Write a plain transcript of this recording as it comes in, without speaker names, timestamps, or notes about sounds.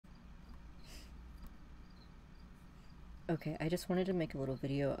Okay, I just wanted to make a little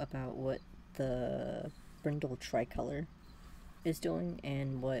video about what the Brindle Tricolor is doing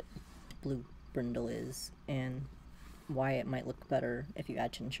and what blue Brindle is and why it might look better if you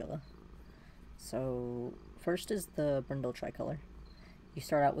add chinchilla. So first is the Brindle Tricolor. You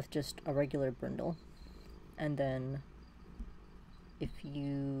start out with just a regular Brindle, and then if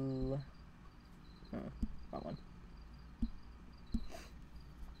you... wrong one.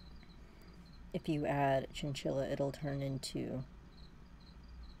 If you add chinchilla, it'll turn into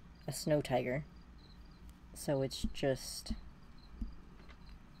a snow tiger. So it's just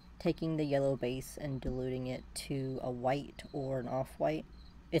taking the yellow base and diluting it to a white or an off-white.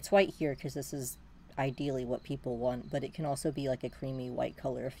 It's white here because this is ideally what people want, but it can also be like a creamy white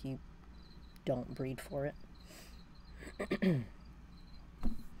color if you don't breed for it.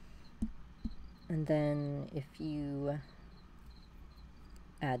 And then if you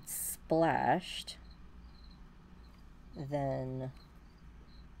add splashed, then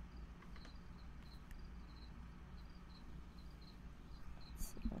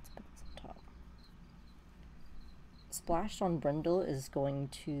let's put this on top. Splashed on Brindle is going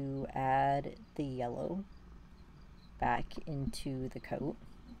to add the yellow back into the coat.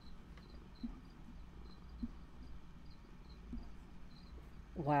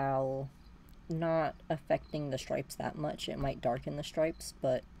 While not affecting the stripes that much, it might darken the stripes,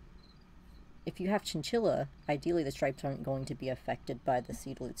 but if you have chinchilla, ideally the stripes aren't going to be affected by the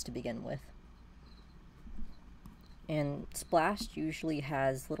seedlets to begin with. And splashed usually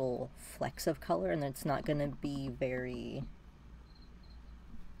has little flecks of color, and it's not going to be very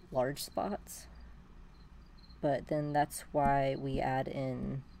large spots. But then that's why we add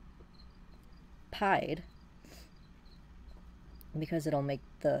in pied, because it'll make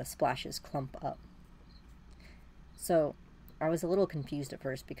the splashes clump up. So I was a little confused at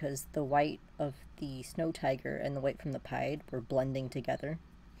first because the white of the snow tiger and the white from the pied were blending together.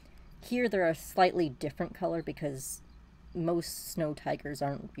 Here they're a slightly different color because most snow tigers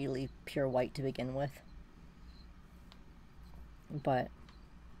aren't really pure white to begin with. But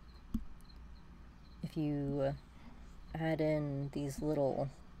if you add in these little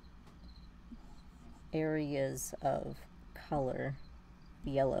areas of color,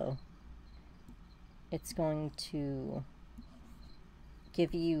 yellow, it's going to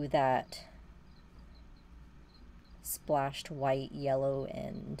give you that splashed white, yellow,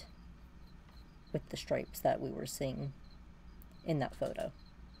 and with the stripes that we were seeing in that photo.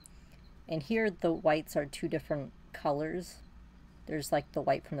 And here the whites are two different colors. There's like the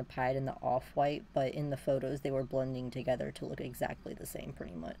white from the pied and the off-white, but in the photos they were blending together to look exactly the same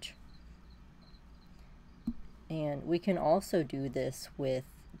pretty much. And we can also do this with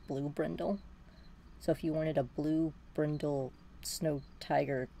blue Brindle. So if you wanted a blue Brindle snow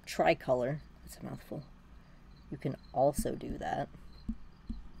tiger tricolor, that's a mouthful, you can also do that.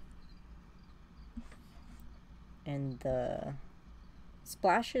 And the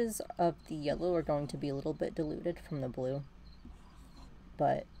splashes of the yellow are going to be a little bit diluted from the blue,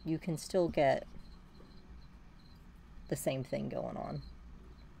 but you can still get the same thing going on.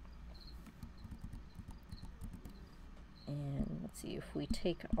 And let's see, if we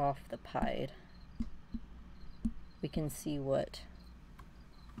take off the pied, we can see what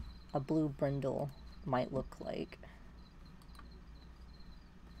a blue Brindle might look like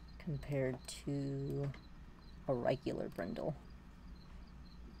compared to a regular Brindle.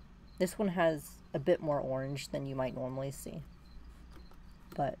 This one has a bit more orange than you might normally see,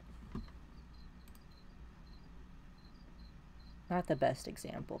 but not the best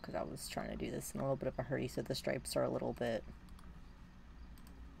example because I was trying to do this in a little bit of a hurry, so the stripes are a little bit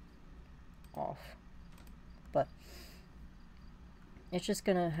off. But it's just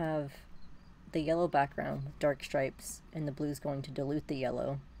gonna have the yellow background with dark stripes, and the blue's going to dilute the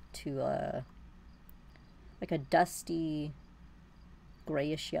yellow to like a dusty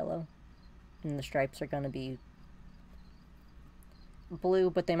grayish yellow, and the stripes are going to be blue,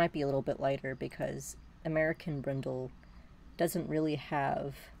 but they might be a little bit lighter because American Brindle doesn't really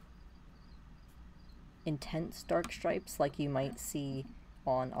have intense dark stripes like you might see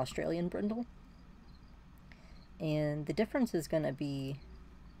on Australian Brindle. And the difference is going to be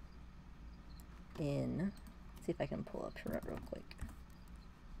in, let's see if I can pull up here real quick.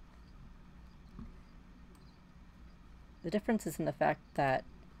 The difference is in the fact that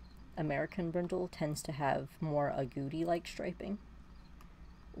American Brindle tends to have more agouti-like striping,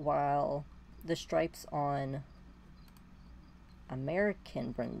 while the stripes on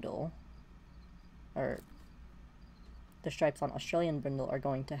American Brindle, or the stripes on Australian Brindle, are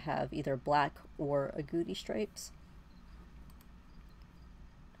going to have either black or agouti stripes.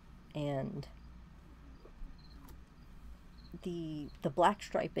 And the black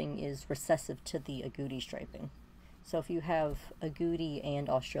striping is recessive to the agouti striping. So if you have agouti and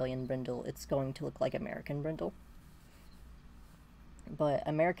Australian brindle, it's going to look like American brindle. But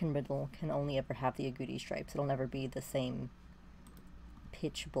American brindle can only ever have the agouti stripes. It'll never be the same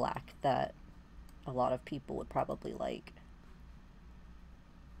pitch black that a lot of people would probably like.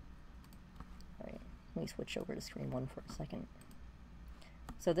 Alright, let me switch over to screen 1 for a second.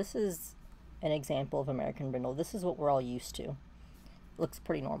 So this is an example of American brindle. This is what we're all used to. It looks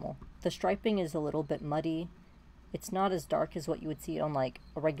pretty normal. The striping is a little bit muddy. It's not as dark as what you would see on like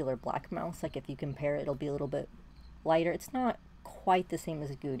a regular black mouse. Like if you compare it, it'll be a little bit lighter. It's not quite the same as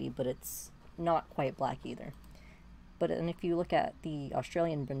agouti, but it's not quite black either. But and if you look at the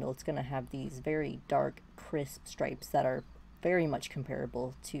Australian brindle, it's going to have these very dark, crisp stripes that are very much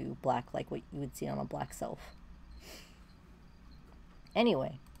comparable to black, like what you would see on a black self.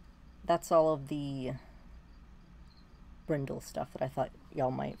 Anyway, that's all of the brindle stuff that I thought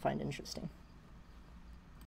y'all might find interesting.